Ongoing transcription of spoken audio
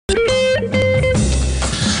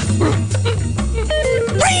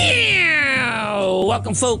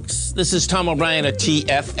welcome, folks. This is Tom O'Brien at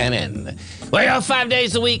TFNN. We go 5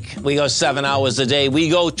 days a week. We go 7 hours a day. We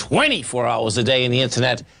go 24 hours a day on the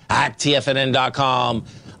internet at TFNN.com.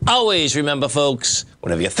 Always remember, folks,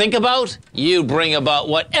 whatever you think about, you bring about.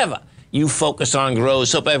 Whatever you focus on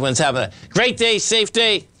grows. Hope everyone's having a great day, safe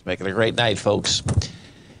day. Let's make it a great night, folks.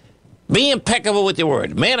 Be impeccable with your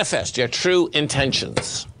word. Manifest your true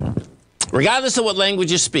intentions. Regardless of what language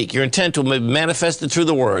you speak, your intent will be manifested through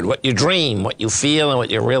the word. What you dream, what you feel, and what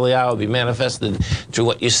you really are will be manifested through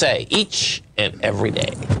what you say each and every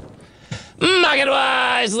day.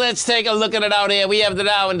 Market-wise, let's take a look at it out here. We have the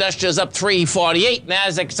Dow Industrials up 348,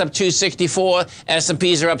 Nasdaq's up 264,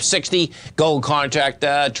 S&Ps are up 60. Gold contract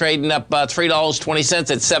trading up $3.20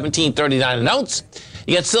 at $17.39 an ounce.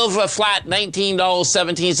 You get silver flat,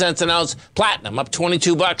 $19.17 an ounce. Platinum up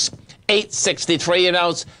 $22, $8.63 an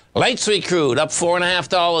ounce. Light sweet crude up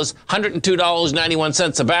 $4.50,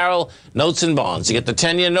 $102.91 a barrel. Notes and bonds. You get the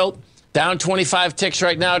 10-year note down 25 ticks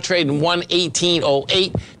right now, trading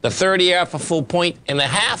 118.08. The 30-year up a full point and a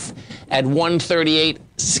half at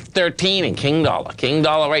 138.13. And King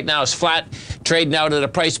Dollar right now is flat, trading out at a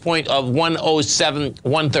price point of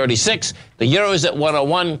 107.136. The euro is at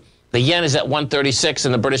 101. The yen is at 136,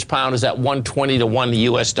 and the British pound is at 120 to 1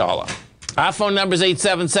 US dollar. Our phone number is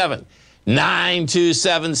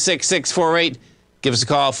 877-927-6648. Give us a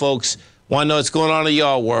call, folks. Want to know what's going on in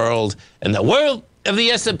your world. In the world of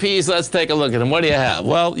the S&Ps, let's take a look at them. What do you have?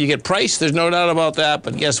 Well, you get price. There's no doubt about that.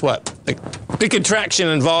 But guess what? The contraction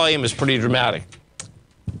in volume is pretty dramatic.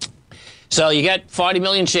 So you got 40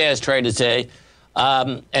 million shares traded today.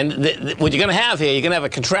 And what you're going to have here, you're going to have a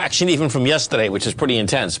contraction even from yesterday, which is pretty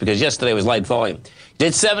intense because yesterday was light volume. You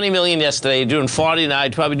did 70 million yesterday. You're doing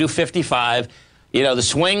 49. Probably do 55. You know, the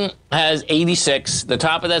swing has 86. The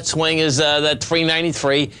top of that swing is that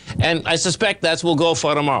 393, and I suspect that's will go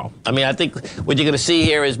for tomorrow. I mean, I think what you're going to see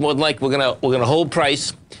here is more than likely we're going to hold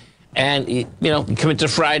price, and you know, come into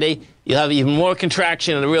Friday, you'll have even more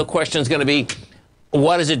contraction, and the real question is going to be,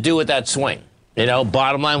 what does it do with that swing? You know,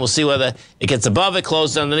 bottom line, we'll see whether it gets above it,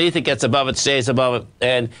 closes underneath it, gets above it, stays above it,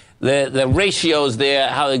 and the ratios there,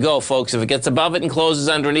 how they go, folks. If it gets above it and closes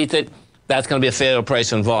underneath it, that's going to be a fair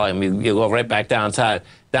price on volume. You go right back downtown.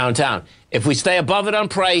 If we stay above it on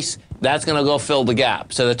price, that's going to go fill the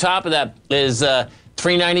gap. So the top of that is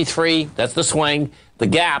 393. That's the swing. The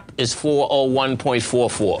gap is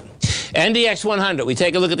 401.44. NDX 100. We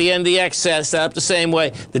take a look at the NDX set up the same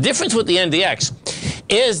way. The difference with the NDX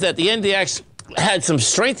is that the NDX had some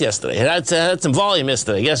strength yesterday. It had some volume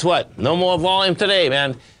yesterday. Guess what? No more volume today,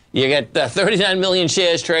 man. You get 39 million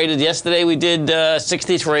shares traded. Yesterday we did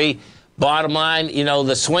 63. Bottom line, you know,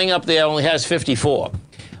 the swing up there only has 54.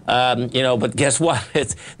 You know, but guess what?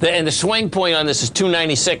 And the swing point on this is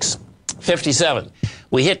 296.57.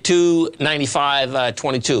 We hit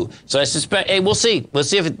 295.22. So I suspect, hey, we'll see. We'll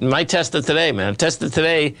see if it might test it today, man. Test it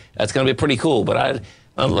today, that's going to be pretty cool. But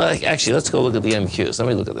actually, let's go look at the MQs. Let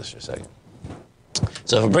me look at this for a second.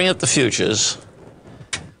 So if I bring up the futures,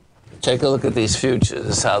 take a look at these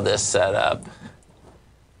futures, how they're set up.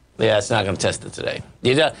 Yeah, it's not going to test it today.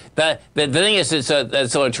 You know, the thing is,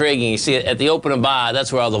 that's so intriguing. You see, at the open and bar,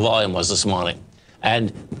 that's where all the volume was this morning.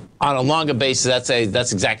 And on a longer basis, that's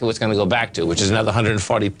exactly what's going to go back to, which is another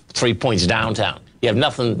 143 points downtown. You have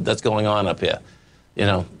nothing that's going on up here. You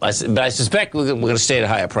know, but I suspect we're going to stay at a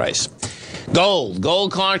higher price.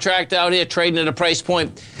 Gold contract out here trading at a price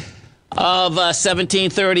point of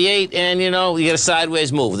 1738, and, you know, you get a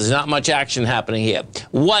sideways move. There's not much action happening here.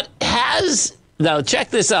 What has... Now, check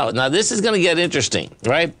this out. Now, this is going to get interesting,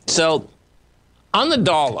 right? So, on the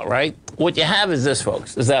dollar, right, what you have is this,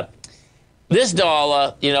 folks, is that this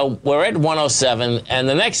dollar, you know, we're at 107, and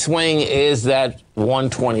the next swing is that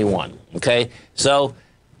 121, okay? So,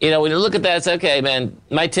 you know, when you look at that, it's okay, man,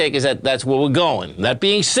 my take is that that's where we're going. That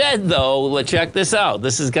being said, though, let's check this out.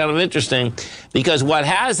 This is kind of interesting because what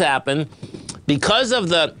has happened, because of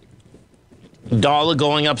the dollar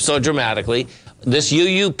going up so dramatically, this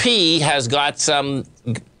UUP has got some,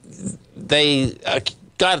 they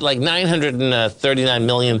got like 939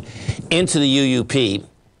 million into the UUP,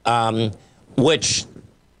 which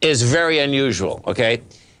is very unusual, okay?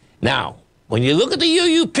 Now, when you look at the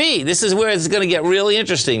UUP, this is where it's going to get really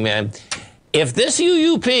interesting, man. If this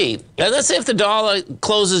UUP, let's say if the dollar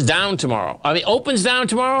closes down tomorrow, I mean, opens down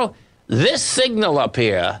tomorrow, this signal up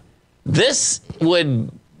here, this would...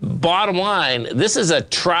 Bottom line, this is a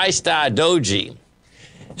tri-star doji.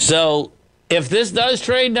 So if this does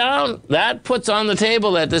trade down, that puts on the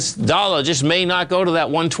table that this dollar just may not go to that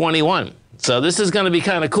 121. So this is going to be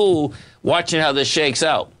kind of cool watching how this shakes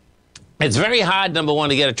out. It's very hard, number one,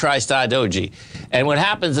 to get a tri-star doji. And what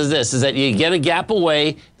happens is this, is that you get a gap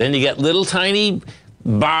away, then you get little tiny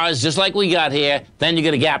bars just like we got here, then you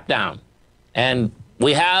get a gap down. And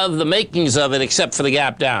we have the makings of it except for the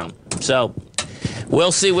gap down. So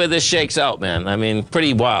we'll see where this shakes out, man. I mean,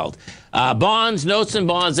 pretty wild. Bonds, notes and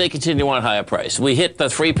bonds, they continue on higher price. We hit the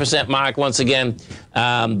 3% mark once again.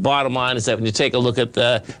 Bottom line is that when you take a look at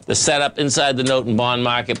the setup inside the note and bond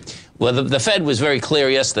market, well, the Fed was very clear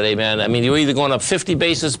yesterday, man. I mean, you're either going up 50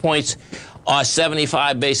 basis points or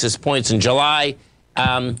 75 basis points in July.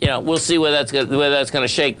 You know, we'll see where that's going to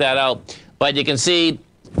shake that out. But you can see,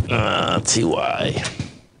 let's see why.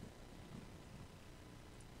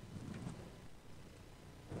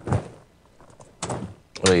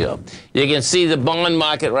 There you go. You can see the bond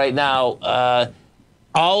market right now.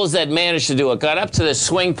 All that managed to do, it got up to the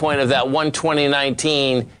swing point of that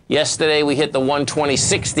 120.19. Yesterday we hit the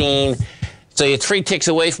 120.16. So you're 3 ticks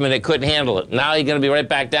away from it. It couldn't handle it. Now you're going to be right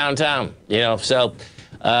back downtown. You know, so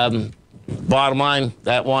bottom line,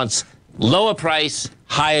 that wants lower price,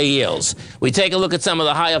 higher yields. We take a look at some of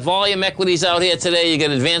the higher volume equities out here today. You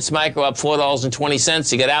get Advanced Micro up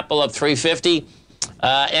 $4.20. You got Apple up $3.50.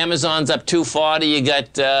 Amazon's up $2.40. You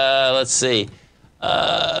got, let's see,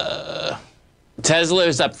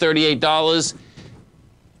 Tesla's up $38.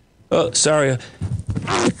 Oh, sorry.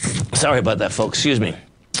 Sorry about that, folks. Excuse me.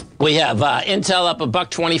 We have Intel up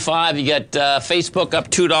 $1.25. You got Facebook up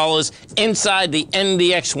 $2. Inside the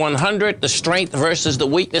NDX 100, the strength versus the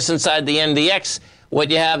weakness inside the NDX. What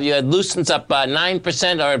you have, you had Lucent's up 9%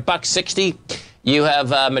 or $1.60. You have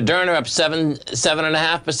Moderna up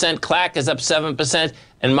 7.5%. Clack is up 7%.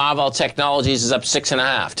 And Marvell Technologies is up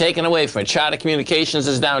 6.5%. Taken away from it. Charter Communications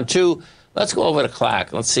is down 2%. Let's go over to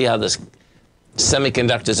Clack. Let's see how this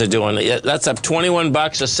semiconductors are doing. That's up 21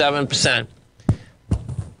 bucks or 7%.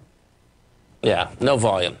 Yeah, no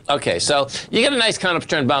volume. Okay, so you get a nice kind of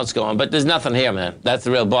turn bounce going, but there's nothing here, man. That's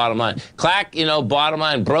the real bottom line. Clack, you know, bottom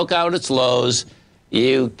line, broke out its lows.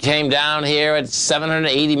 You came down here at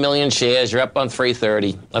 780 million shares. You're up on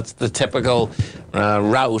 330. That's the typical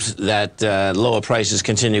route that lower prices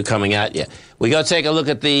continue coming at you. We go take a look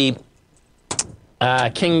at the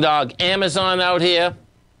King Dog Amazon out here.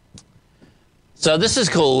 So this is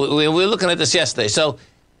cool. We were looking at this yesterday. So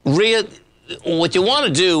what you want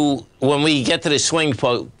to do when we get to the swing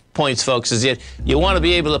points, folks, is you want to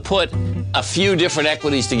be able to put a few different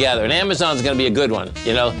equities together. And Amazon's going to be a good one,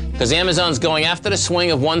 you know, because Amazon's going after the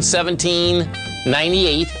swing of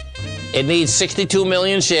 117.98. It needs 62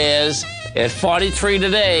 million shares. At 43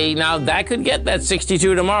 today, now that could get that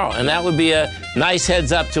 62 tomorrow. And that would be a nice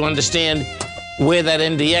heads up to understand where that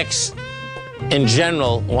NDX in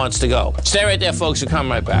general wants to go. Stay right there, folks. We'll come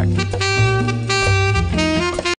right back.